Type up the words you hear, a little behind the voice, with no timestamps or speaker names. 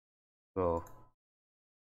So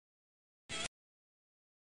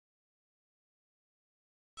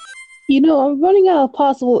You know, I'm running out of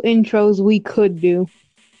possible intros we could do.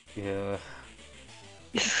 yeah.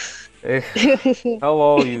 Hey,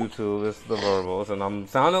 hello YouTube, it's the Verbose, and I'm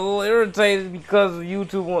sounding a little irritated because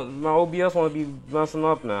my OBS want to be messing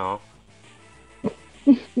up now.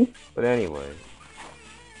 But anyway,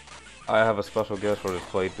 I have a special guest for this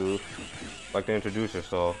playthrough. Like to introduce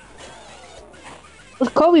yourself.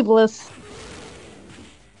 It's Kobe Bliss.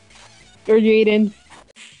 Or Jaydan.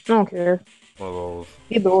 I don't care. One of those.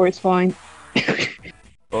 Either or is fine.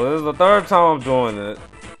 So this is the third time I'm doing it.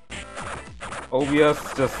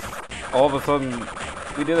 OBS just all of a sudden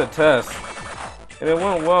we did a test and it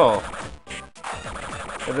went well.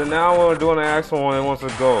 And then now when we're doing the actual one, it wants to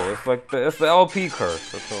go. It's like it's the LP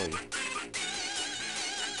curse, I tell you.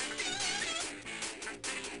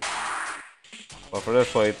 But for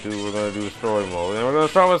this playthrough, we're gonna do story mode, and we're gonna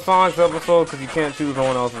start with Sonic's episode because you can't choose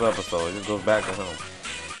someone else's episode. It just goes back to him.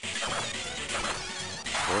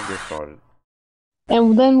 So let's get started.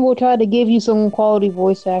 And then we'll try to give you some quality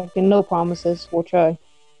voice acting. No promises. We'll try.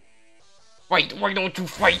 Fight! Why don't you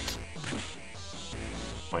fight?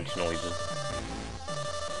 Punch noises.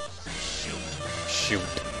 Shoot.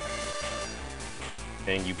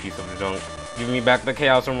 Dang, you piece of junk. Give me back the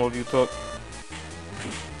Chaos Emerald you took.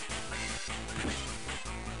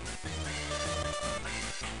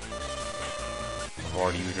 I've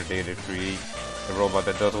already used your data to create a robot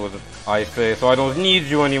that does what I say, so I don't need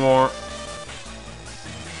you anymore.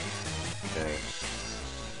 Okay.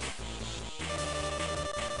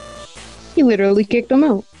 He literally kicked him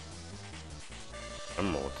out.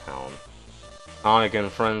 Emerald Town. Sonic and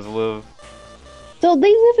friends live. So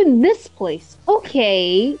they live in this place.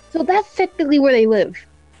 Okay. So that's technically where they live.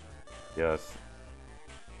 Yes.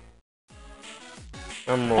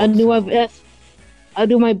 I do my best. I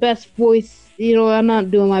do my best voice. You know, I'm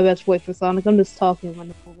not doing my best voice for Sonic. I'm just talking my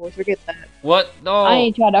normal voice. Forget that. What? No. I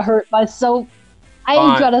ain't trying to hurt myself. I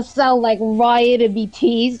ain't trying to sound like Riot and be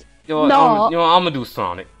teased. Yo, no. I'm gonna do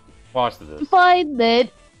Sonic. Watch this. Fine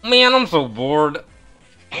then. Man, I'm so bored.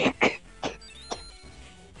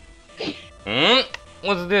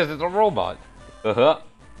 What's this? It's a robot. Are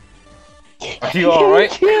you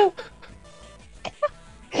alright?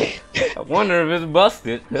 I wonder if it's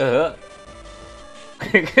busted.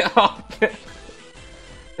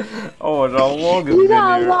 Oh, no longer. You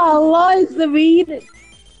got a lot of lines to read.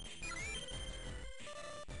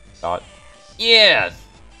 Yes.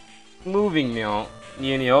 Moving now.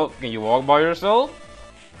 Can you walk by yourself?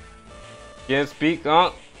 Can't speak,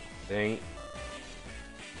 huh? Dang.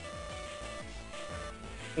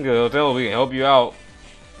 Good, tell we can help you out.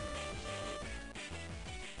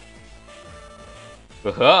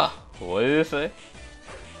 What did it say?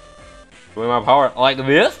 Doing my power like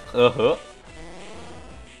this?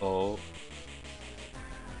 Oh.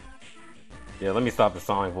 Yeah, let me stop the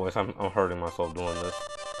Sonic voice. I'm hurting myself doing this.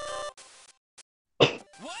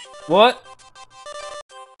 What?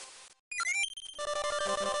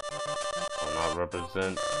 I'll not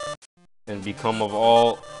represent and become of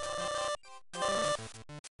all.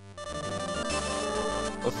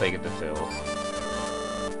 Let's take it to Tails.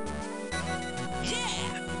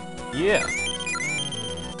 Yeah.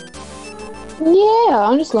 Yeah,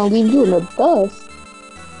 I'm just gonna leave you in the dust.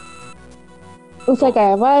 Looks like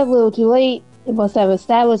I arrived a little too late. It must have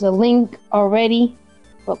established a link already.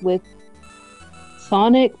 But with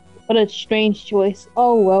Sonic, what a strange choice.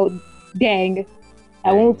 Oh well, dang.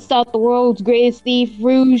 I won't stop the world's greatest thief,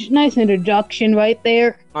 Rouge. Nice introduction right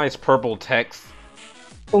there. Nice purple text.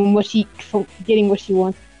 From getting what she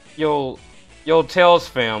wants. Yo, Tails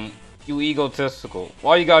fam, you egotistical.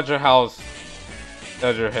 Why you got your house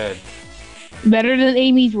as your head? Better than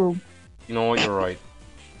Amy's room. You know what? You're right.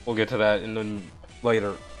 We'll get to that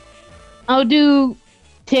later. I'll do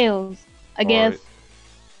Tails, I guess. Right.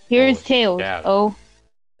 Here's Tails. Yeah. Oh,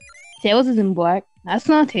 Tails is in black. That's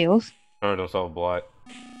not Tails. Turned himself black.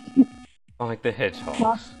 Like the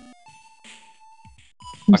hedgehog.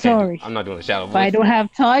 I'm sorry. I'm not doing the shadow voice. But I don't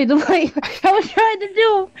have time to like. I was trying to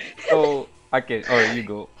do. Oh, I can. Alright, you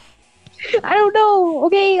go. I don't know.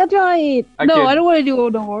 Okay, I'll try it. I don't want to do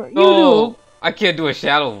it no more. You do. I can't do a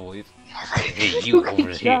shadow voice. Hey, you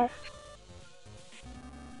over here.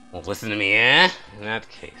 Well, listen to me, eh? In that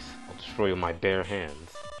case, I'll destroy you with my bare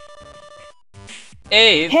hands.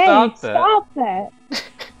 Hey, stop that!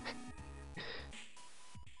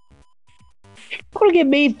 I'm gonna get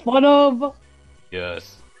made fun of.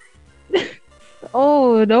 Yes.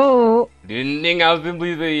 Oh no. Didn't think I was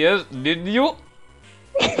simply say yes, did you?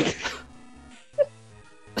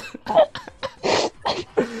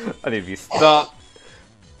 I need to be stopped.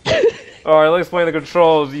 Alright, let's explain the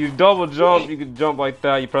controls. You double jump, you can jump like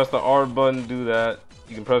that. You press the R button, do that.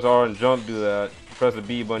 You can press R and jump, do that. You press the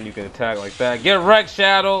B button, you can attack like that. Get wrecked,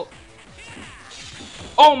 Shadow!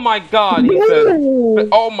 Oh my god, he said.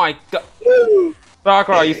 Oh my god.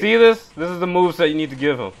 Sakurai, you see this? This is the moveset you need to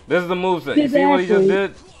give him. This is the moveset. You see what he just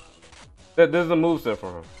did? This is the moveset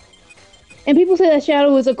for him. And people say that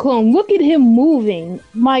Shadow is a clone. Look at him moving.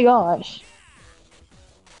 My gosh.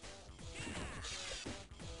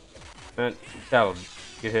 Man, Shadow,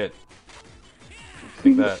 get hit.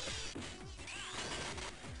 Take that.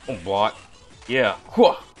 Don't block. Yeah.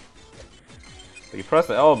 So you press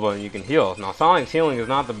the L button, you can heal. Now, Sonic's healing is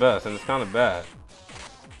not the best, and it's kind of bad.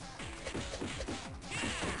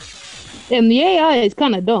 And the AI is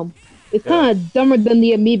kind of dumb. It's kind of dumber than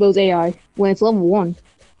the Amiibo's AI when it's level 1.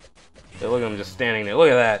 Hey, look at him just standing there. Look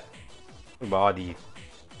at that. Body.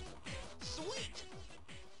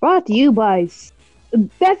 Brought to you by...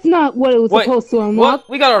 That's not what it was supposed to unlock. What?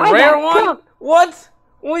 We got a rare one? What?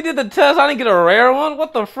 When we did the test, I didn't get a rare one?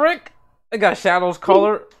 What the frick? I got Shadow's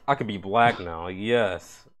color. I could be black now.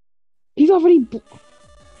 Yes. He's already...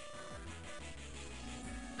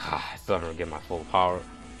 I still haven't get my full power.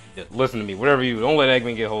 Just listen to me. Whatever you... Don't let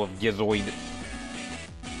Eggman get hold of Gizoid.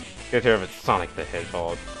 Get care of it, Sonic the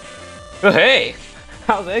Hedgehog. But hey!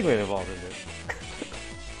 How's Eggman involved in this?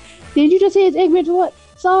 Did you just say it's Eggman to what?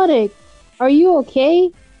 Sonic! Are you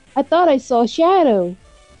okay? I thought I saw Shadow.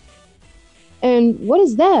 And what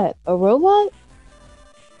is that? A robot?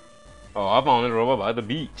 Oh, I found a robot by the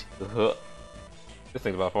beach. This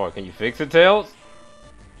thing's about far. Can you fix it, Tails?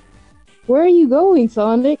 Where are you going,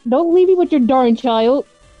 Sonic? Don't leave me with your darn child.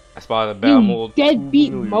 I spotted a bad mold.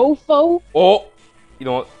 Deadbeat mofo. Oh! You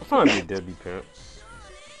know what? I'm trying to be a deadbeat parent.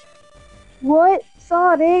 What?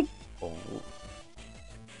 Sonic? Oh.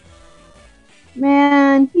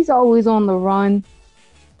 Man, he's always on the run.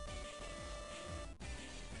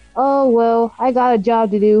 Oh well, I got a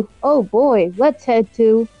job to do. Oh boy, let's head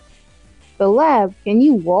to the lab. Can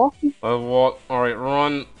you walk? Let's walk. Alright,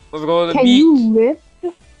 run. Let's go to the beach. Can you lift?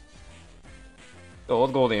 Yo,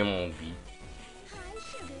 let's go to the M1 beach.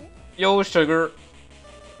 Yo, sugar.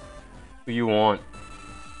 Who you want?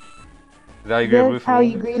 Is that That's how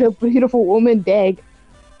you greet a beautiful woman, Dag.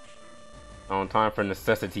 On time for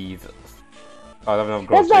necessities. Oh,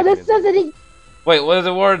 that's not necessity. Wait, what is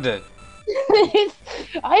the word then?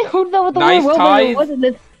 I don't know what the nice word ties?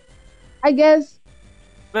 was. I guess.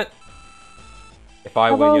 But if I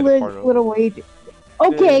win, you're the part of little wage.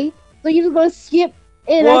 Okay, so you're just gonna skip,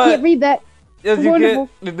 and what? I can't read that. Yes, you get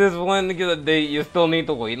with this one to get a date. You still need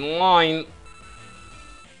to wait in line.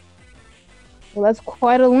 Well, that's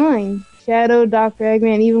quite a line. Shadow, Dr.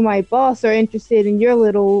 Eggman, even my boss are interested in your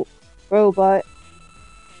little robot.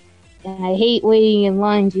 And I hate waiting in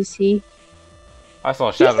lines, you see. I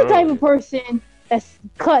saw Shadow. She's the type of person that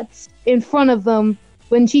cuts in front of them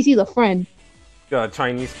when she sees a friend. Got a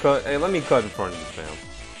Chinese cut. Hey, let me cut in front of you, fam.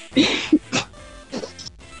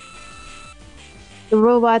 The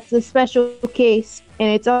robot's a special case, and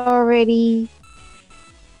it's already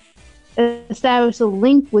established a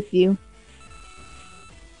link with you.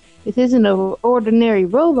 This isn't an ordinary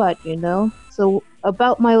robot, you know. So,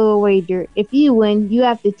 about my little wager, if you win, you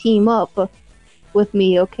have to team up with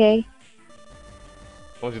me, okay?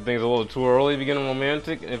 Don't you think it's a little too early to be getting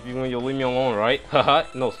romantic? If you win, you'll leave me alone, right? Haha.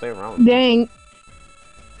 No, stay around. Dang.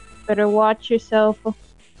 Better watch yourself.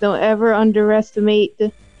 Don't ever underestimate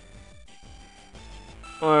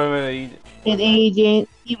an agent.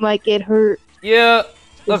 You might get hurt. Yeah,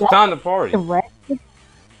 let's time to party. Correct.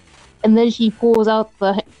 And then she pulls out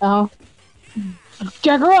the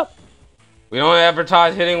jack her up. We don't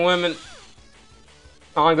advertise hitting women.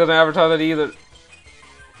 Sonic doesn't advertise it either.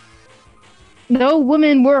 No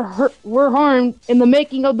women were harmed in the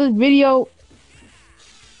making of this video.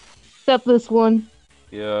 Except this one.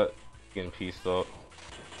 Yeah, getting pieced up.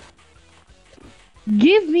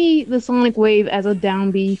 Give me the Sonic Wave as a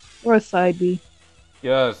down B or a side B.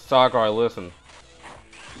 Yes, Sakurai, listen.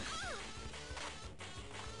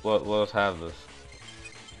 Let us have this.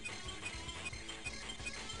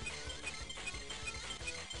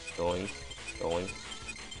 Going.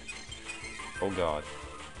 Oh god.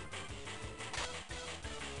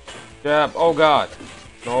 Jab. Oh god.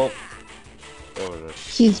 Nope.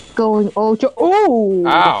 She's going ultra. Oh!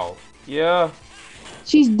 Ow. Yeah.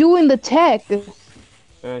 She's doing the tech. Yeah,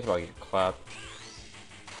 she's about to get clapped.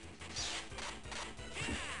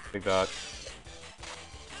 Big god.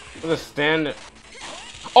 Look at the stand.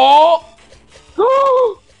 Oh!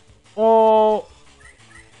 Oh!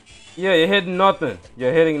 Yeah, you're hitting nothing.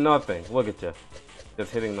 You're hitting nothing. Look at you.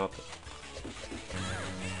 Just hitting nothing.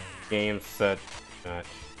 Game, set, match.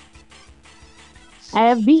 I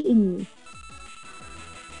have beaten you.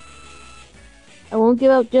 I won't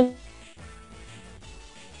give up just.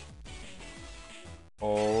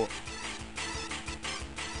 Oh.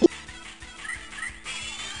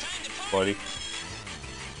 Buddy.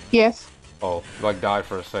 Yes. Oh, you like died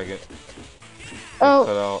for a second. Oh,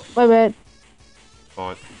 cut out. my bad.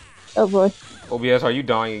 Fine. Oh boy. OBS, are you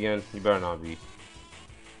dying again? You better not be.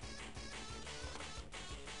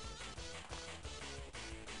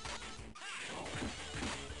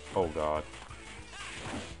 Oh god.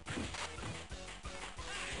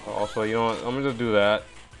 Also, you know what? I'm gonna just do that.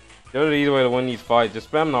 There's an easy way to win these fights.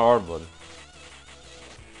 Just spam the R button.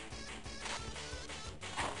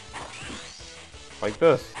 Like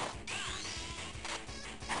this.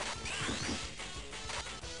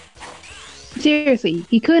 Seriously,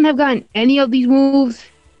 he couldn't have gotten any of these moves.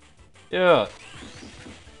 Yeah.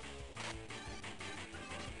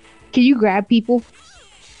 Can you grab people?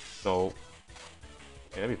 No.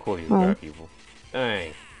 Yeah, that'd be cool if you could grab people.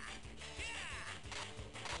 Dang.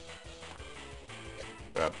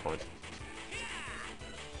 Grab punch.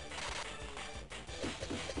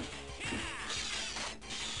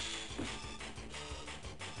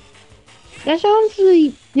 That's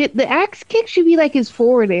honestly the axe kick should be like his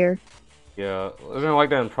forward air. Yeah, isn't it like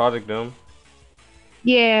that in Project Doom?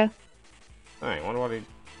 Yeah. Dang, wonder why they.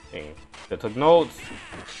 Dang, they took notes.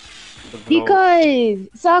 Because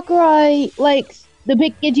Sakurai likes the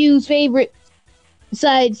Pikachu's favorite.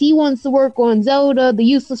 Besides, he wants to work on Zelda, the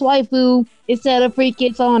useless waifu, instead of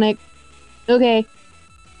freaking Sonic. Okay.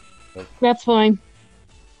 That's fine.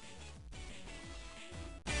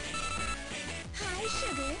 Hi,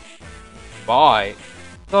 sugar. Bye.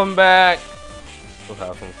 Come back. Let's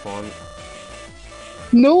have some fun.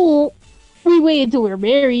 No. We wait until we're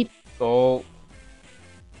married. So,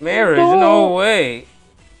 marriage? No way.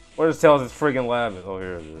 Where's Tails' freaking lab? Oh,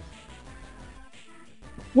 here it is.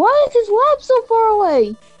 Why is his lab so far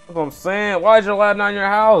away? That's what I'm saying. Why is your lab not in your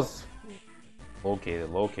house? Located.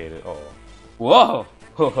 Oh. Whoa.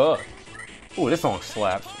 Ooh, this song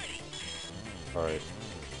slaps. Alright.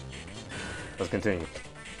 Let's continue.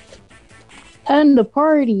 And the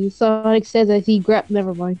party, Sonic says as he grabbed.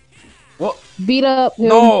 Never mind. What? Beat up him.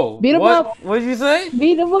 No. Beat him up. What did you say?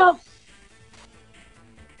 Beat him up.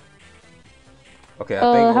 Okay, I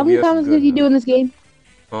think how many combos did you do in this game?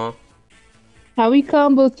 Huh? How many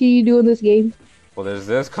combos can you do in this game? Well, there's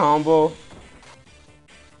this combo.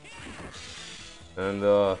 And,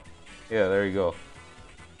 yeah, there you go.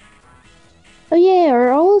 Oh yeah,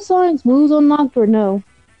 are all of Sonic's moves unlocked or no?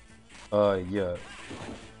 Yeah.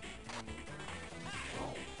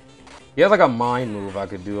 He has like a mind move I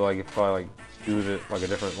could do, like if I like use it like a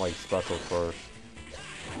different like special first.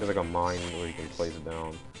 There's like a mine where you can place it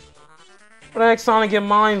down. Where the heck Sonic get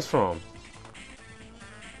mines from?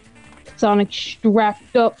 Sonic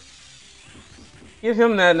strapped up. Give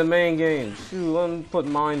him that in the main game. Shoot, let him put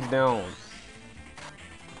mines down.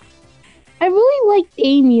 I really liked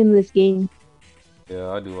Amy in this game. Yeah,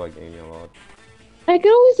 I do like Amy a lot. I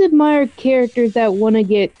can always admire characters that want to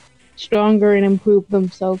get stronger and improve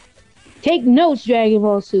themselves. Take notes, Dragon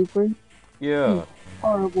Ball Super. Yeah.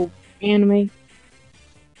 Horrible anime.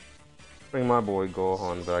 Bring my boy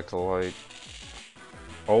Gohan back to life.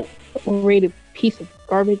 Oh. Overrated piece of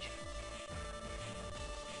garbage.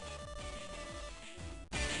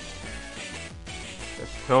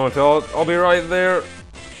 Come on, Tails. I'll be right there,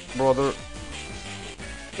 brother.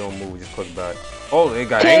 Don't move, just click back. Oh, they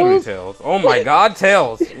got angry Tails. Oh my god,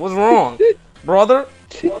 Tails. What's wrong? Brother?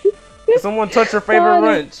 Did someone touch your favorite Sonic,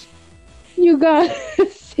 wrench? You gotta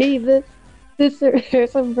see this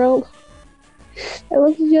person, bro. It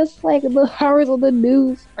looks just like the hours on the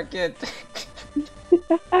news. I can't.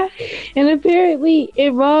 And apparently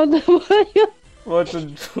it robbed What's a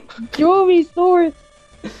jewelry stores.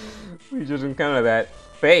 We just encountered that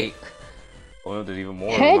fake. Oh, there's even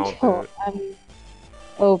more. Hedgehog.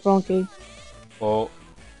 Oh, Bronchi. Well,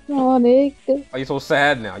 Sonic. why are you so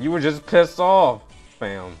sad now? You were just pissed off,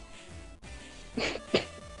 fam.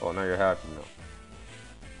 Oh, now you're happy now.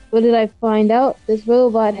 What did I find out? This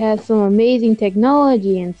robot has some amazing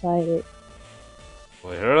technology inside it.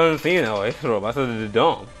 Well, it doesn't seem that way. Robot said it's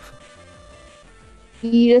dumb.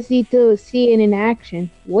 You just need to see it in action.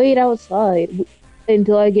 Wait outside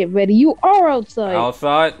until I get ready. You are outside.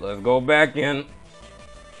 Outside, let's go back in.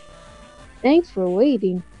 Thanks for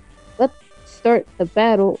waiting. Let's start the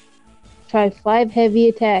battle. Try 5 heavy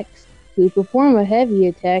attacks. To perform a heavy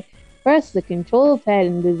attack, press the control pad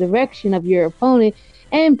in the direction of your opponent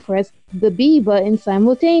and press the B button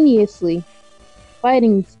simultaneously.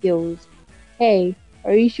 Fighting skills. Hey,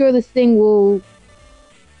 are you sure this thing will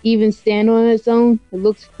even stand on its own? It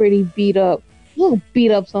looks pretty beat up. we'll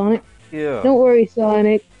beat up Sonic. Yeah. Don't worry,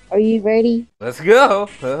 Sonic. Are you ready? Let's go.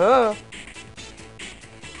 Why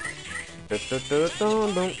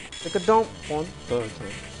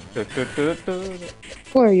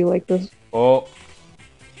are you like this? Oh,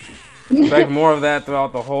 expect more of that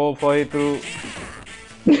throughout the whole playthrough.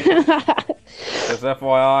 Just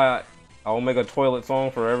FYI, I will make a toilet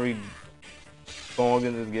song for every song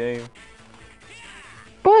in this game.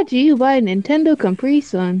 Brought to you by Nintendo Capri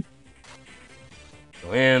Sun.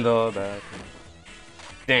 And all that.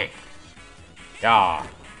 Dang. Yeah.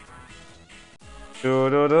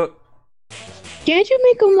 Do. Can't you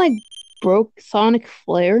make them like broke Sonic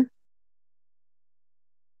Flare?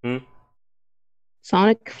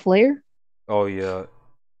 Sonic Flare? Oh yeah.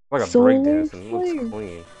 Like a Solar breakdance and it looks Flare.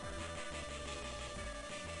 clean.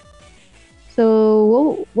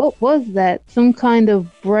 So what was that? Some kind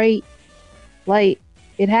of bright light.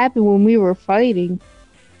 It happened when we were fighting.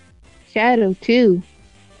 Shadow too.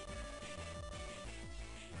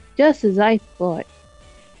 Just as I thought.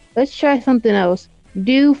 Let's try something else.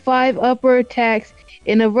 Do 5 upper attacks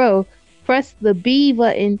in a row. Press the B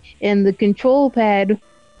button and the control pad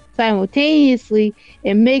simultaneously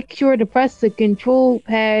and make sure to press the control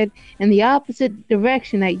pad in the opposite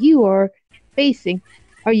direction that you are facing.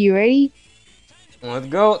 Are you ready? Let's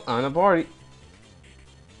go. On the party.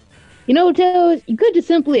 You know, Tails, you could just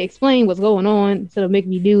simply explain what's going on instead of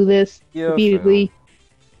making me do this repeatedly.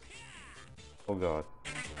 Oh god.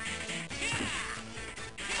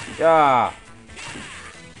 Yeah.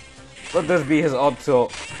 Let this be his up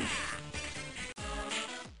tilt.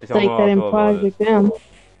 It's like that in Project M.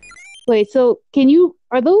 Wait, so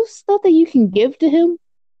are those stuff that you can give to him?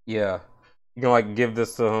 Yeah. You can like give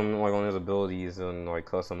this to him like on his abilities and like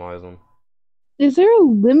customize them. Is there a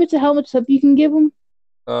limit to how much stuff you can give him?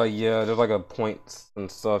 Yeah, there's like a points and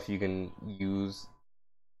stuff you can use.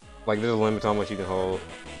 Like there's a limit to how much you can hold.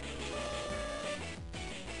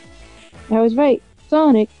 I was right.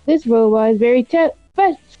 Sonic, this robot is very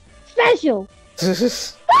special!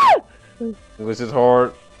 Which is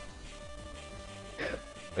hard.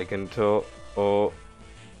 I can tell. Oh,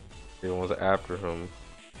 everyone's after him.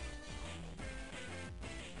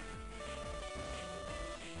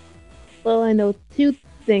 Well, I know 2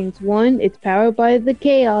 things. One, it's powered by the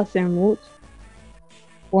Chaos Emeralds.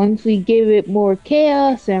 Once we give it more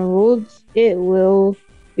Chaos Emeralds, it will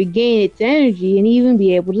regain its energy and even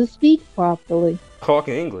be able to speak properly.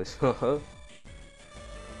 Talking English.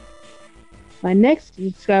 My next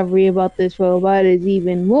discovery about this robot is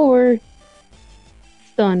even more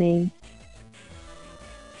stunning.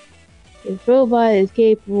 This robot is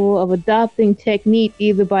capable of adopting technique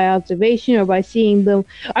either by observation or by seeing them.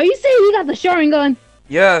 Are you saying he got the Sharingan?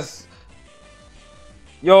 Yes!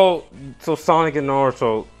 Yo, so Sonic and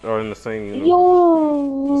Naruto are in the same universe.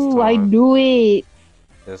 Yo, I knew it.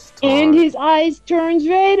 And his eyes turns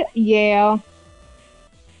red? Yeah.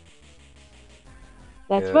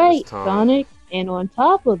 That's right, Sonic. And on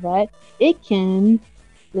top of that, it can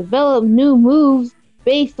develop new moves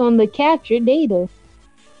based on the captured data.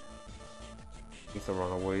 He's a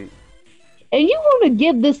runaway. And you want to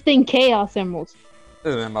give this thing Chaos Emeralds?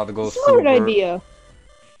 This man about to go Smart idea.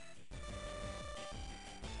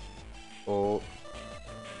 Oh.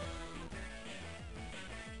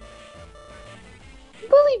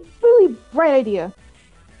 Really, really bright idea.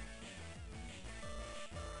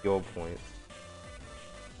 Yo points.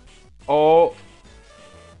 Oh.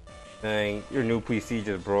 Dang, your new PC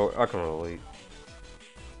just broke. I can relate.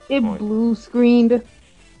 It blue screened.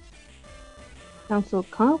 Sounds so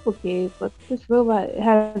complicated, but this robot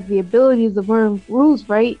has the abilities to learn rules,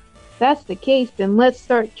 right? If that's the case, then let's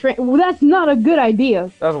start training. Well, that's not a good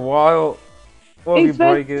idea. That's wild. What if you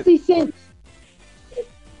break it?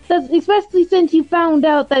 Especially since you found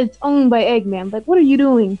out that it's owned by Eggman. Like, what are you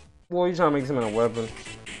doing? Well, you trying to make him a weapon.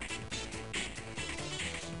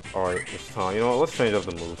 Alright, it's time. You know what? Let's change up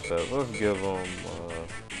the moveset. Let's give him,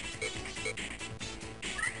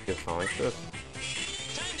 give Sonic this.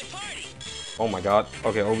 Oh my god.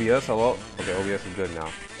 Okay, OBS, hello? Okay, OBS is good now.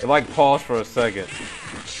 It like paused for a second.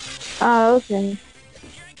 Oh, okay.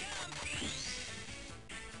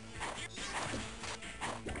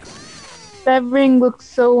 That ring looks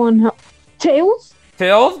so unhealthy. Tails?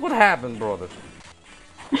 Tails? What happened, brother?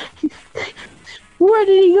 Where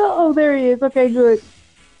did he go? Oh, there he is. Okay, good.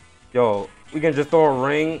 Yo, we can just throw a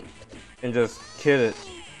ring and just kid it.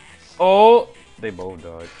 Oh! They both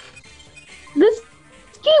died. This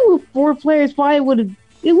game with 4 players probably would have.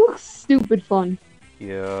 It looks stupid fun.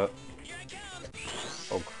 Yeah.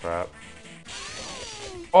 Oh crap.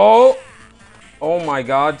 Oh! Oh my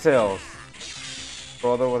god, Tails.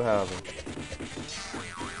 Brother, what happened?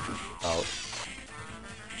 Out.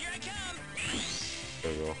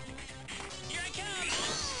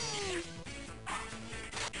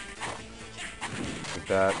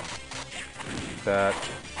 That. That.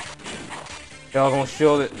 Tails gonna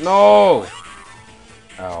shield it. No!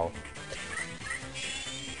 Ow.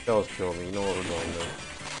 Tails killed me. You know what we're doing there.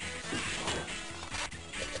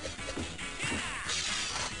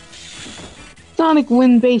 Sonic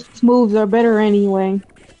wind-based moves are better anyway.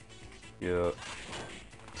 Yeah.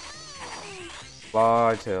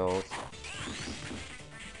 Fly, Tails.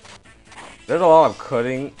 There's a lot of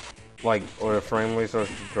cutting, like, or the frame rate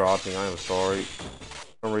starts dropping. I am sorry.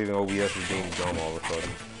 For some reason, OBS is being dumb all of a sudden.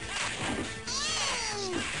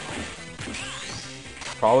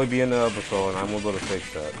 Probably be in the episode, and I'm gonna go to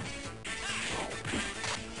fix that.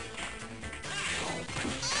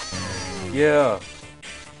 Yeah.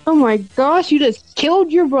 Oh my gosh, you just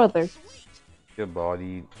killed your brother. Good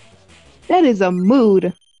body. That is a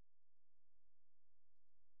mood.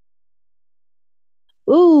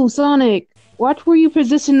 Ooh, Sonic. Watch where you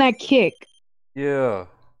position that kick. Yeah.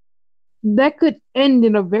 That could end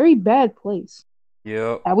in a very bad place.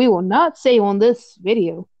 Yep. That we will not say on this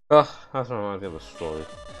video. Ugh, that's what reminds me of a story.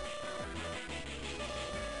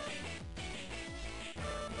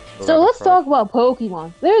 So let's talk about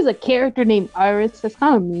Pokemon. There's a character named Iris that's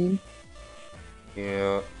kind of mean.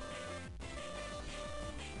 Yeah.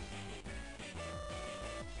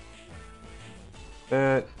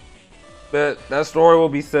 But that story will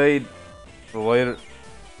be saved for later.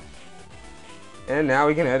 And now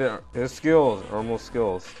we can edit his skills, almost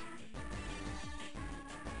skills.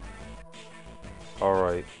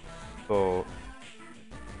 Alright. So.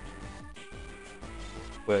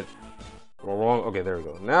 But. We're wrong. Okay, there we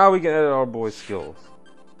go. Now we can edit our boy's skills.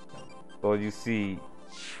 So you see,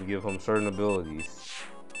 we give him certain abilities.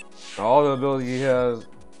 Now, all the abilities he has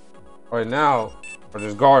right now are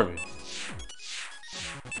just garbage.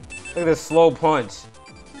 Look at this slow punch.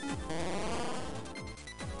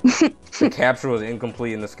 The capture was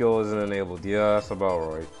incomplete and the skill isn't enabled. Yeah, that's about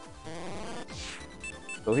right.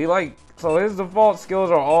 So his default skills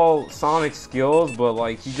are all Sonic skills, but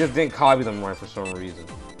like he just didn't copy them right for some reason.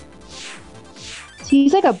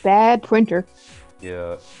 He's like a bad printer.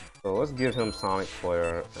 Yeah. So let's give him Sonic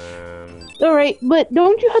Flare and... Alright, but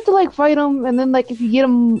don't you have to like fight him and then like if you get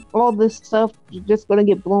him all this stuff, you're just gonna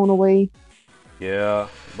get blown away? Yeah,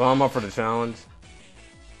 but I'm up for the challenge.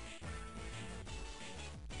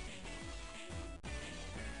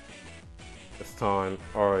 It's time.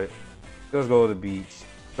 Alright. Let's go to the beach.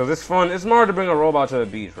 Cause it's fun. It's smart to bring a robot to the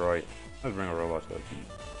beach, right? Let's bring a robot to the beach.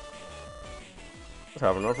 Let's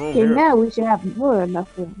have enough room Okay, here. now we should have more than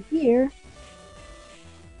enough room here.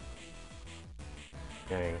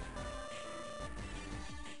 Dang.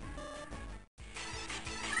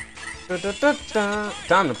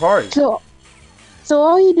 Time to party. So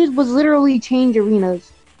all you did was literally change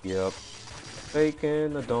arenas. Yep.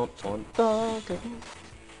 Taking a dump on dog.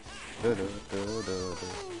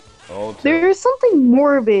 Oh, There's something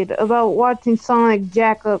morbid about watching Sonic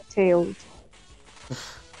jack up Tails.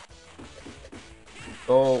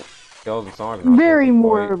 So, Tails and Sonic. Very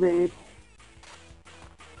morbid.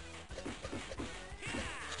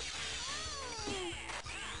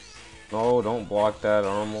 No, don't block that,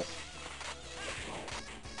 Armel.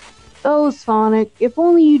 Oh, Sonic, if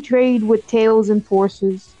only you trade with Tails and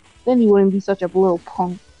Forces, then you wouldn't be such a little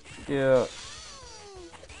punk. Yeah.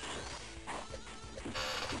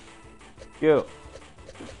 Get him.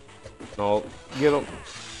 No, get him.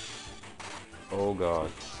 Oh,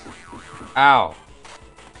 God. Ow.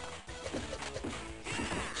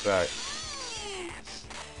 Back.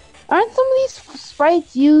 Aren't some of these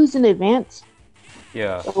sprites used in advance?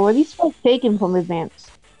 Yeah. Or are these sprites taken from advance?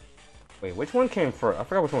 Wait, which one came first? I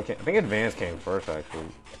forgot which one came. I think Advance came first, actually.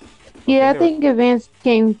 Yeah, I think advance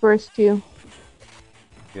came first too.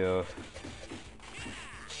 Yeah.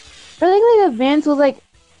 I think like advance was like,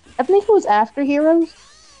 I think it was after Heroes.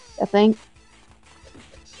 I think.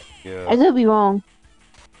 Yeah. I could be wrong.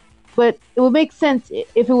 But it would make sense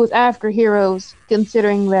if it was after Heroes,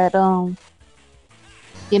 considering that,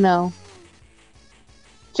 you know,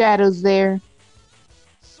 Shadow's there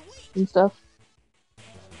and stuff.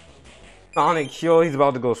 Sonic Kill, he's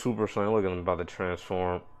about to go Super Saiyan. Look at him about to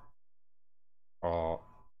transform. Oh.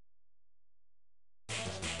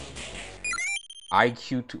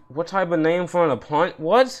 IQ2. What type of name for a punch?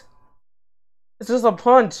 What? It's just a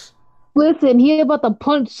punch. Listen, he's about to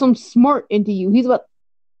punch some smart into you. He's about.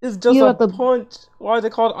 It's just a punch. Why are they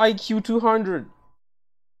called IQ 200?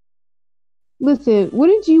 Listen,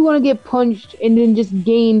 wouldn't you want to get punched and then just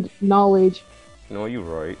gained knowledge? No, you're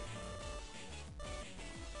right.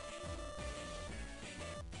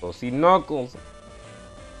 Go see Knuckles.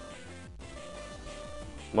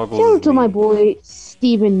 Knuckles. Shout out to my boy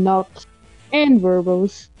Steven Knuckles and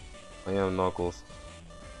Verbose. I am Knuckles.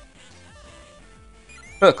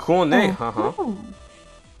 Cool name, haha. Oh.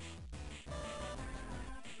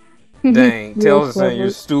 Dang, Real Tails is saying you're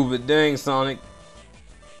clever. stupid. Dang, Sonic.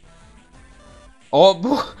 Oh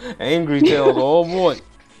boy, angry Tails. Oh boy.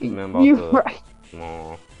 Man, about You're to. right.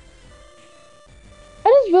 Aw.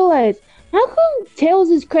 I just realized, how come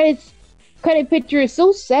Tails' credit picture is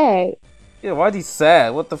so sad? Yeah, why'd he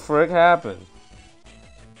sad? What the frick happened?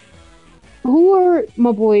 Who are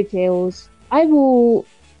my boy Tails? I will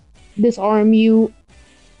disarm you.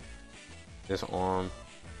 This arm.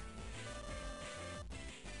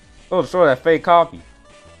 Oh, destroy that fake copy.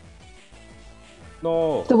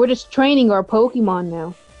 No. So we're just training our Pokemon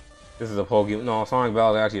now. This is a Pokemon. No, Sonic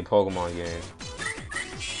Battle is actually a Pokemon game.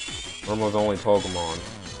 Almost only Pokemon.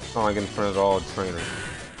 Sonic and friends are all trainers.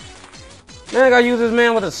 Man, I gotta use this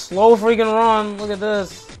man with a slow freaking run. Look at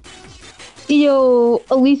this. Yo,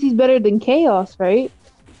 at least he's better than Chaos, right?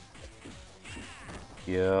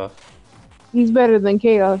 Yeah, He's better than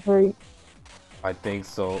Chaos, right? I think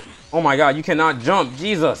so. Oh my god, you cannot jump.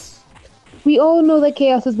 Jesus. We all know that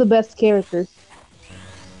Chaos is the best character.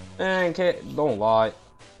 Man, don't lie.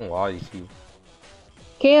 Don't lie to you.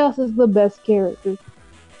 Chaos is the best character.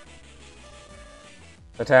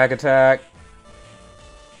 Attack, attack.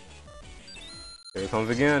 Here it comes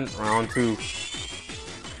again. Round 2.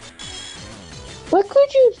 Why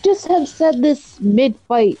could you just have said this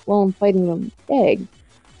mid-fight while I'm fighting them? Dang.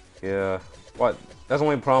 Yeah. What? That's the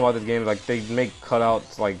only problem about this game is like they make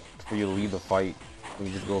cutouts like for you to leave the fight. And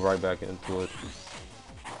you just go right back into it.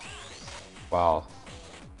 Wow.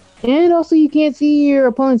 And also, you can't see your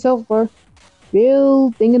opponent's health bar.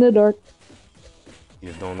 Real thing in the dark. You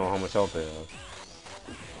just don't know how much health they have.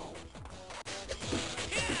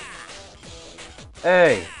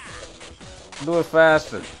 Hey! Do it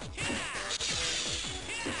faster.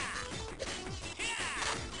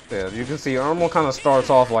 Yeah, you can see Irma kind of starts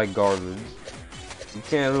off like garbage. You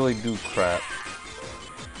can't really do crap.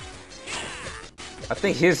 I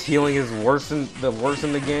think his healing is worse in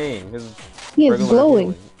the game. His He is regular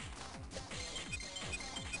glowing. healing.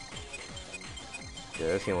 Yeah,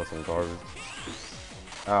 this healing some garbage.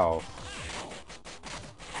 Ow.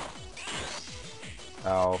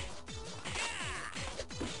 Ow.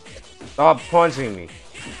 Stop punching me.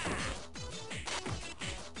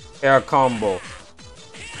 Air combo.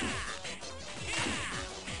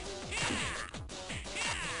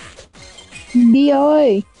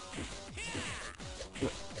 DOA.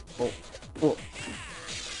 Oh, oh.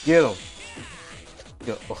 Get him.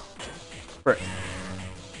 Get, oh. Frick.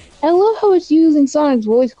 I love how it's using Sonic's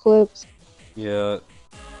voice clips. Yeah,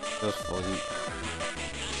 that's funny.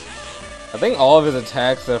 I think all of his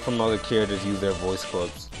attacks that are from other characters use their voice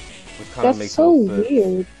clips, which kind of That's makes so no sense.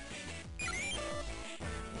 weird.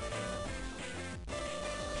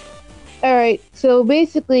 Alright, so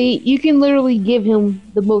basically, you can literally give him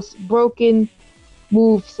the most broken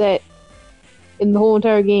move set in the whole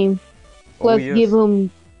entire game. Oh, Plus, yes. give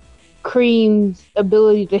him Cream's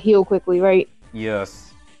ability to heal quickly, right?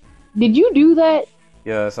 Yes. Did you do that?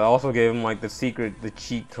 Yes, I also gave him like the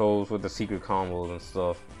cheat codes with the secret combos and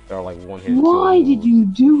stuff. That are like one-hit Why kill did moves. you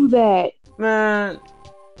do that? Man,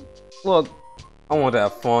 look, I want to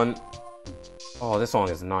have fun. Oh, this song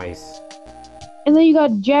is nice. And then you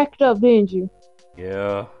got jacked up, didn't you?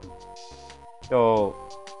 Yeah. Yo,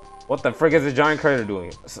 what the frick is the giant crater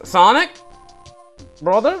doing? Sonic?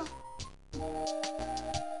 Brother?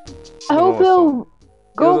 I hope he'll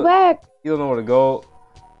go back. You don't know where to go.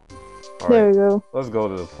 All There right, we go. let's go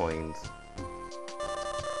to the plains.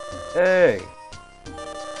 Hey.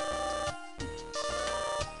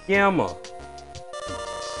 Gamma.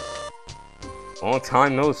 Long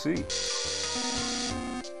time no see.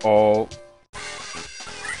 Oh.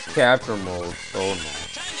 Capture mode. Oh no.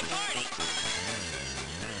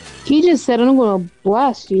 He just said, I'm gonna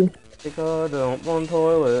blast you. Take a dump on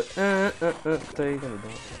toilet. Taking a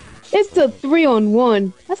dump. It's a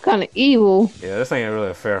 3-on-1. That's kind of evil. Yeah, this ain't really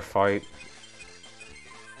a fair fight.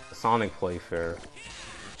 Sonic play fair.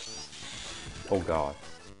 Oh god.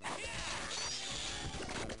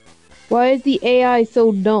 Why is the AI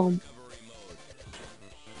so dumb?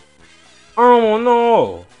 Oh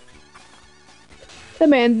no! The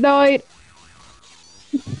man died.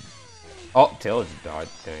 Oh, Tails died.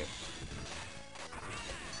 Dang.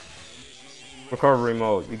 Recovery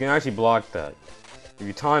mode. You can actually block that. If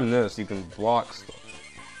you time this, you can block stuff.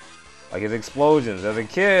 Like his explosions. As a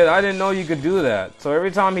kid, I didn't know you could do that. So every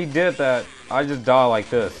time he did that, I just die like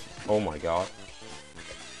this. Oh my god.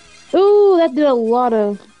 Ooh, that did a lot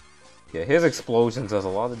of... Yeah, his explosions does a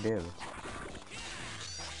lot of damage.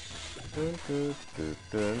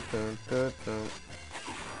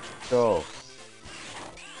 Go.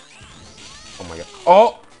 Oh my god.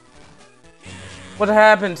 Oh! What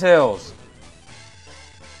happened, Tails?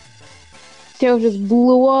 Tails just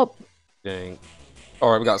blew up. Dang.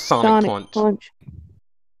 Alright, we got Sonic Punch.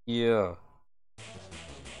 Yeah.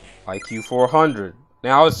 IQ 400.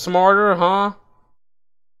 Now it's smarter, huh?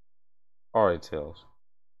 Alright, Tails.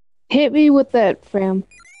 Hit me with that, fam.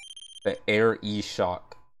 The Air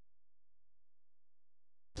E-Shock.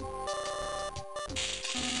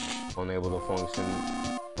 Unable to function.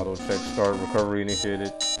 Auto check start. Recovery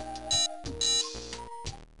initiated.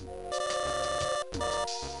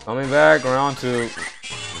 Coming back, round 2.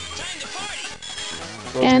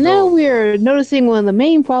 And now we're noticing one of the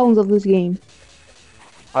main problems of this game.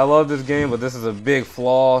 I love this game, but this is a big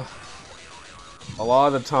flaw. A lot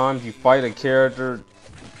of the times you fight a character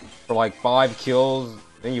for like 5 kills,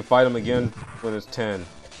 then you fight him again when it's 10.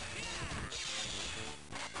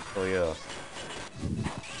 So yeah.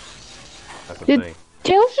 That's the thing.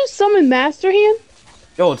 Tails just summon Master Hand?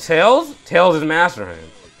 Yo, Tails? Tails is Master Hand.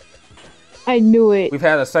 I knew it. We've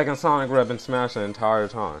had a second Sonic rep in Smash the entire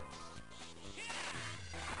time.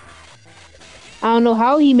 I don't know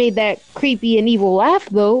how he made that creepy and evil laugh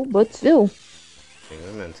though, but still. Dang,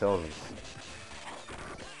 that man tells us.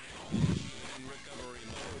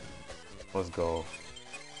 Let's go.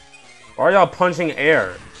 Why are y'all punching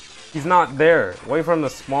air? He's not there. Wait for him to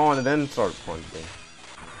spawn and then start punching.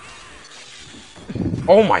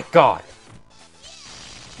 Oh my god!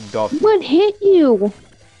 Duff. What hit you?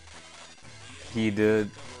 He did.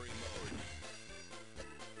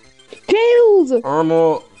 Tails!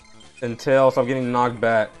 Irma and Tails, stop getting knocked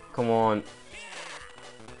back. Come on.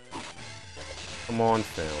 Come on,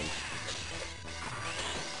 fam.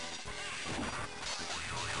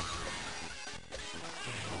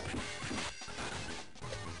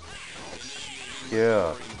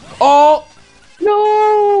 Yeah. Oh!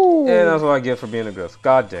 No! And that's what I get for being aggressive.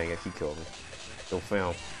 God dang it, he killed me. Yo,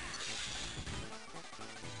 fam.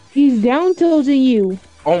 He's down tilting you.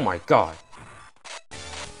 Oh my god.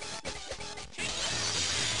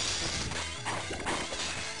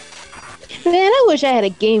 Man, I wish I had a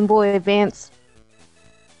Game Boy Advance.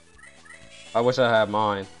 I wish I had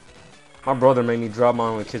mine. My brother made me drop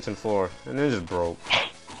mine on the kitchen floor, and it just broke.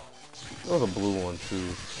 There was a blue one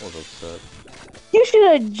too. I was upset. You should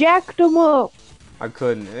have jacked him up. I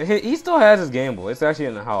couldn't. He still has his Game Boy. It's actually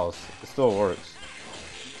in the house. It still works.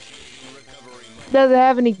 Does it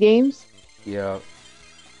have any games? Yeah.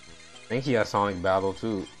 I think he has Sonic Battle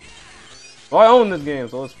too. Well, I own this game,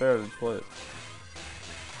 so it's fair to play it.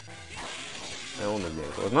 I own this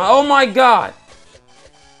game, so it's not. Oh my god!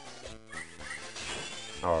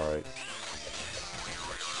 Alright.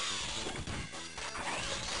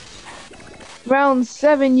 Round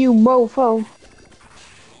 7, you mofo.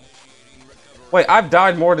 Wait, I've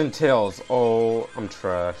died more than Tails. Oh, I'm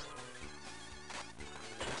trash.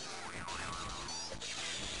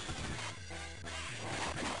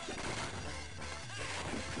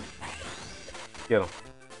 Get him.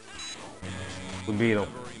 We beat him.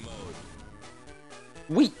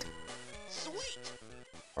 Sweet.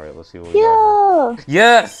 Alright, let's see what we got.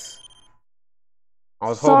 Yes! I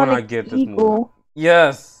was hoping I'd get this move.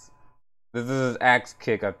 Yes! This is his axe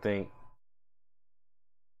kick, I think.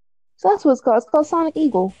 So that's what it's called. It's called Sonic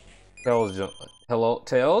Eagle. Tails jump. Hello,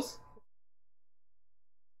 Tails?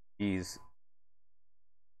 Jeez.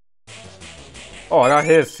 Oh, I got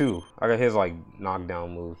his too. I got his like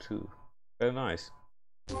knockdown move too. Very nice.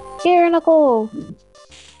 Here, Knuckle.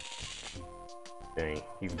 Dang,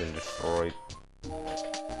 he's been destroyed.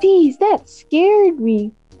 Jeez, that scared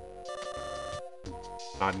me.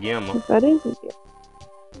 Not Gamma. That is it.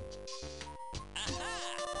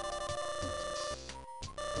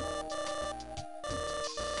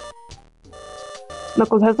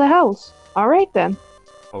 Knuckles has a house. Alright then.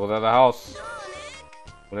 Knuckles has a house.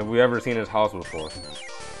 When have we ever seen his house before?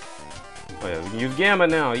 Oh yeah, we can use Gamma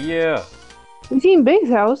now, yeah! We've seen Big's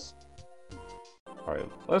house. Alright,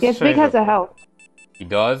 let's Yes, Big has a house. He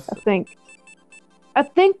does? I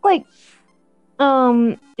think like,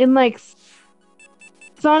 in like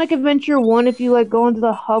Sonic Adventure 1, if you like go into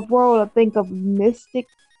the hub world, I think of Mystic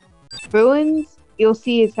Ruins, you'll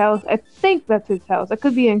see his house. I think that's his house. I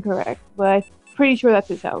could be incorrect, but I'm pretty sure that's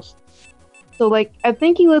his house. So like, I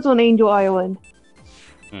think he lives on Angel Island.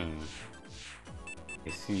 I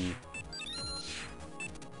see.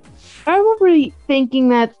 I remember thinking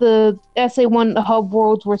that the SA1 hub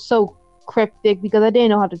worlds were so cryptic because I didn't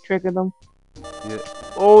know how to trigger them. Yeah.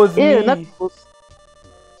 Oh, it's me. Knuckles.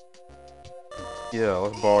 Yeah,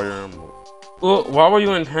 let's borrow your ammo. Oh, why were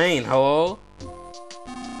you in pain? Hello?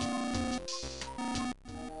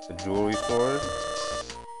 The jewelry stores?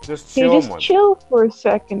 Just chill, chill for a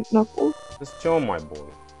second, Knuckles. Just chill, my boy.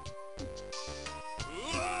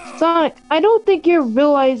 Sonic, I don't think you're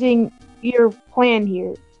realizing your plan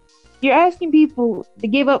here. You're asking people to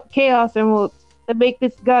give up Chaos Emeralds to make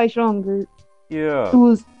this guy stronger. Yeah.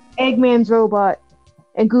 Who's Eggman's robot.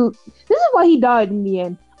 And This is why he died in the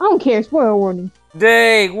end. I don't care, spoiler warning.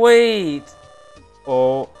 Dang, wait!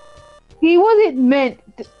 Oh. He wasn't meant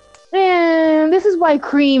to... Man, this is why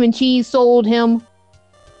Cream and Cheese sold him.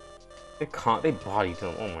 They bodied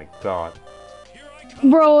him, oh my god.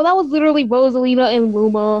 Bro, that was literally Rosalina and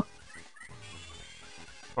Luma.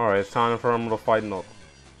 Alright, it's time for him to fight Knuckles.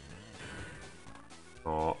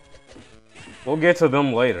 Oh. We'll get to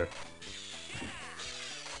them later.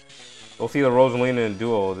 We'll see the Rosalina and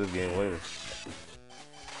duo of this game later.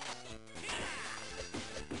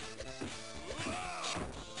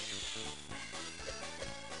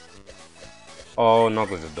 Oh,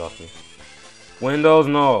 Knuckles just ducked me. Windows,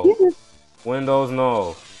 no. Windows,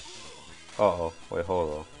 no. Uh-oh. Wait,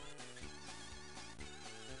 hold on.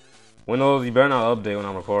 Windows, you better not update when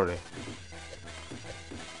I'm recording.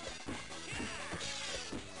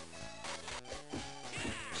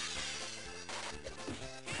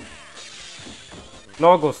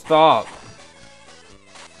 Knuckles, stop.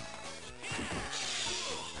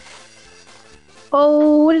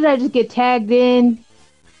 Oh, what did I just get tagged in?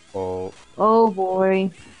 Oh. Oh boy.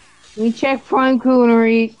 Let me check Prime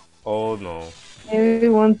Coonery. Oh no. Maybe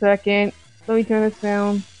 1 second. Let me turn this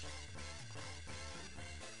down.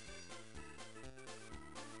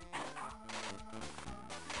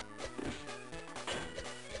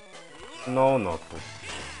 No, Knuckles.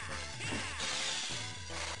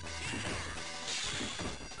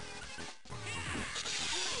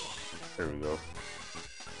 There we go.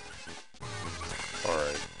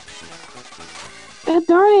 Alright. God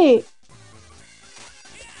darn it!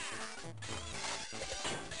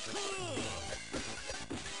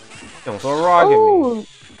 Don't throw a rock at me.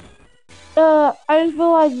 I just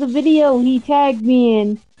realized the video he tagged me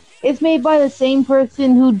in. It's made by the same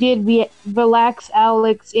person who did the Relax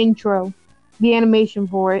Alex intro. The animation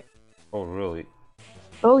for it. Oh, really?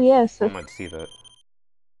 Oh, yes. I might see that.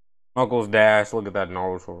 Knuckles Dash, look at that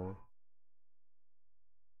Naruto.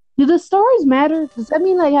 Do the stars matter? Does that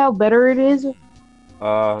mean like how better it is?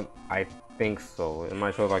 I think so. It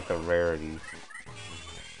might show like the rarity.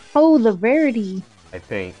 Oh, the rarity. I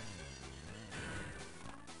think.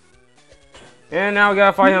 And now we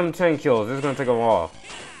gotta fight him 10 kills. This is gonna take a while.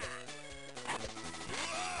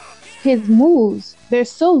 His moves, they're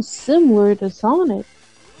so similar to Sonic.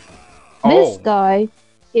 This guy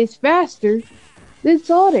is faster than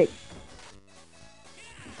Sonic.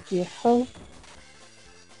 Yeah. Sonic,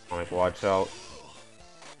 watch out.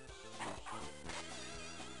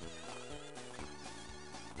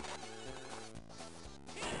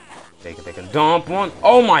 They can dump one.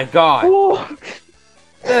 Oh my god! Oh.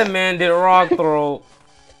 That man did a rock throw.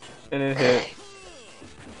 And it hit.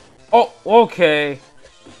 Oh, okay.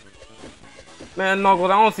 Man,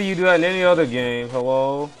 Knuckles, I don't see you do that in any other game.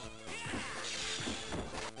 Hello?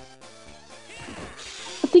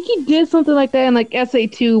 I think he did something like that in like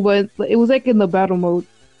SA2, but it was like in the battle mode.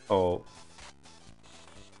 Oh.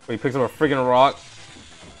 He picks up a freaking rock.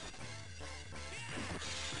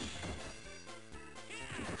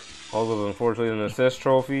 Also, unfortunately, an assist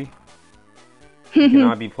trophy.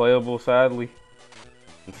 Cannot be playable, sadly.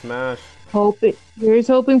 In Smash. Here's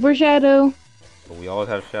hoping for Shadow. But we always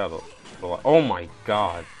have Shadow. So, oh my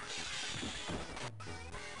god.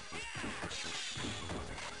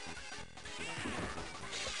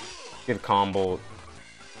 Get comboed.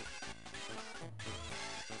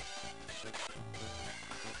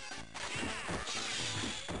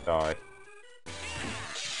 Die.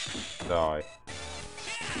 Die.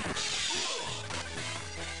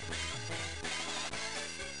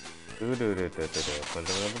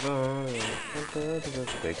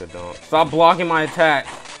 Take a dump. Stop blocking my attack.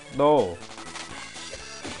 No.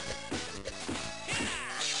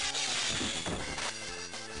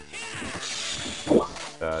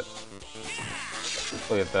 That.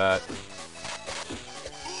 Look at that.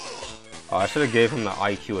 Oh, I should have gave him the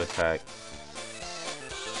IQ attack.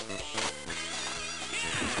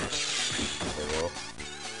 There we go.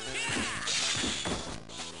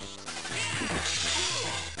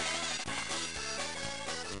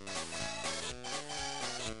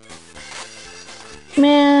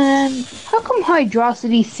 Man, how come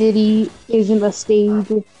Hydrocity City isn't a stage?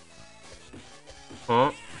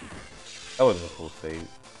 Huh? That wasn't a full stage.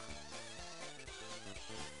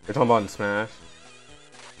 You're talking about in Smash?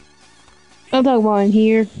 I'm talking about in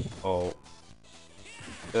here. Oh.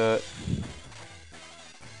 What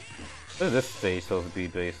is this stage supposed to be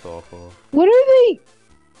based off of? What are they?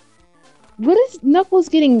 what is Knuckles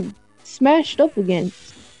getting smashed up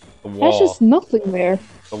against? The wall. That's just nothing there.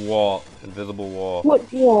 The wall. Invisible wall.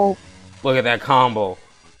 What wall? Look at that combo.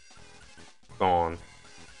 Gone.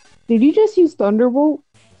 Did you just use Thunderbolt?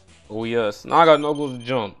 Oh yes. Now I got Knuckles to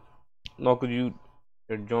jump. Knuckles,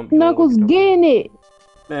 your jump. Knuckles getting it.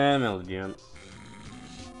 Man, that was jump.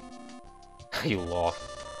 You lost.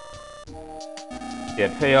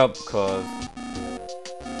 Yeah, pay up, cause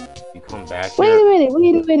you come back Wait here.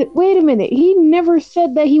 wait a minute. He never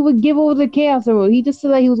said that he would give over the Chaos Emerald. He just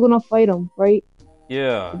said that he was gonna fight him, right?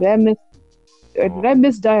 Yeah. Did I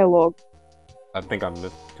miss dialogue? I think I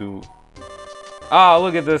missed two. Ah,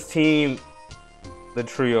 look at this team. The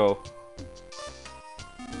trio.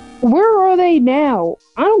 Where are they now?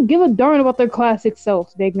 I don't give a darn about their classic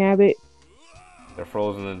selves, Dagnabbit. They're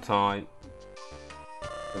frozen in time.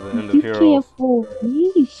 At the end of You Heroes. can't fool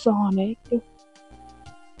me, Sonic.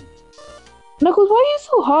 Knuckles, why are you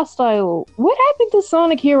so hostile? What happened to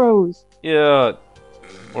Sonic Heroes? Yeah.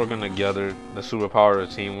 Working together. The superpower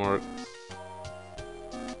of teamwork.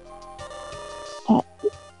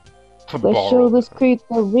 Let's show this creates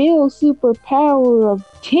the real superpower of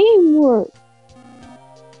teamwork.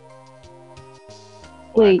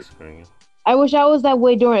 Wait, I wish I was that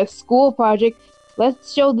way during a school project.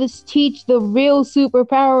 Let's show this teach the real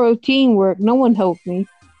superpower of teamwork. No one helped me.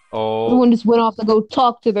 Oh. Everyone just went off to go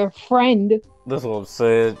talk to their friend. That's what I'm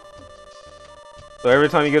saying. So every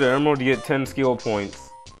time you get an emerald, you get 10 skill points.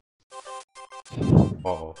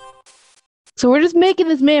 Uh-oh. So we're just making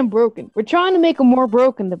this man broken. We're trying to make him more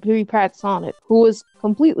broken than Pre-Pat Sonic, who was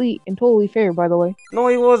completely and totally fair, by the way. No,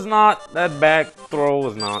 he was not. That back throw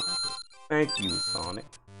was not. Thank you, Sonic.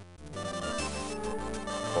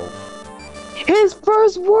 Oh. His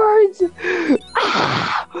first words!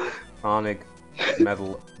 Sonic,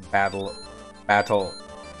 Metal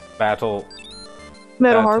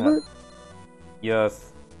Harbor?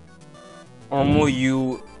 Yes. Will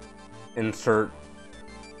you insert?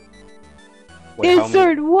 Wait,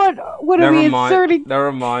 insert what? What are we inserting?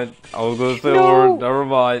 Never mind. I was gonna say no. a word. Never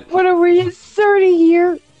mind. What are we inserting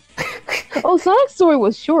here? Oh, Sonic's story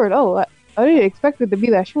was short. Oh, I didn't expect it to be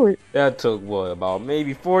that short. That took what, about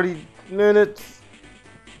maybe 40 minutes?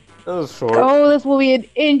 That was short. Oh, this will be an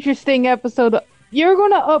interesting episode. You're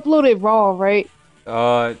gonna upload it raw, right?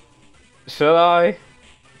 Should I?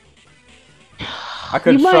 I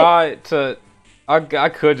could try to. I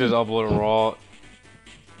could just upload it raw.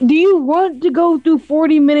 Do you want to go through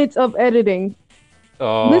 40 minutes of editing?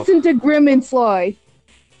 Listen to Grim and Sly.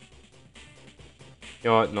 You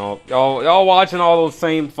know what? No. Y'all watching all those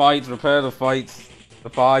same fights, repetitive fights. The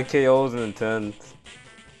 5 KOs and 10s.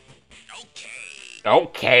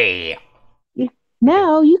 Okay.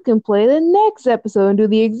 Now you can play the next episode and do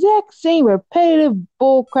the exact same repetitive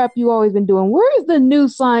bullcrap you always been doing. Where's the new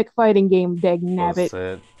Sonic fighting game, Dagnabbit?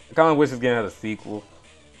 I kind of wish this game had a sequel.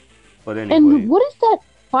 But anyway. And what is that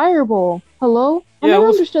fireball? Hello? I never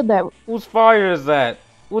understood that. Whose fire is that?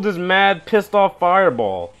 Who's this mad, pissed off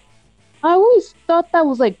fireball? I always thought that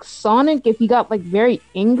was like Sonic if he got like very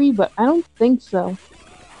angry, but I don't think so.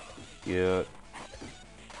 Yeah.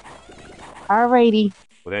 Alrighty.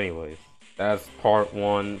 But anyways, that's part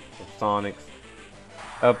 1 of Sonic's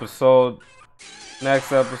episode.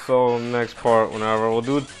 Next episode, next part, whenever. We'll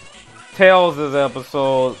do Tails'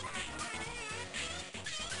 episode.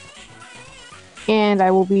 And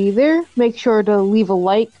I will be there. Make sure to leave a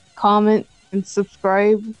like, comment, and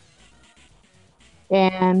subscribe.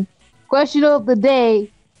 And question of the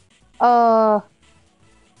day.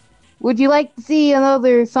 Would you like to see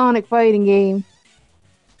another Sonic fighting game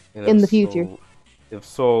in the future? If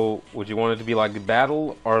so, would you want it to be like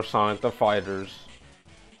Battle or Sonic the Fighters?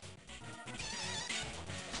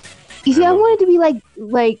 You see, I want it to be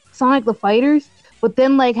like Sonic the Fighters, but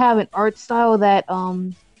then like have an art style that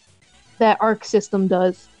that Arc System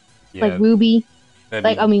does, yeah, like Ruby,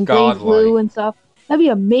 like I mean Blaze Blue and stuff. That'd be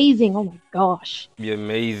amazing. Oh my gosh. Be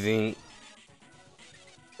amazing.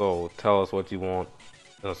 So tell us what you want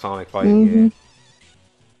in a Sonic fighting game.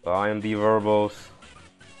 So I am the Verbose.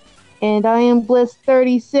 And I am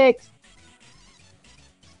Bliss36.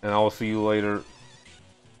 And I will see you later.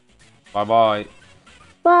 Bye-bye.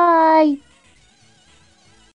 Bye.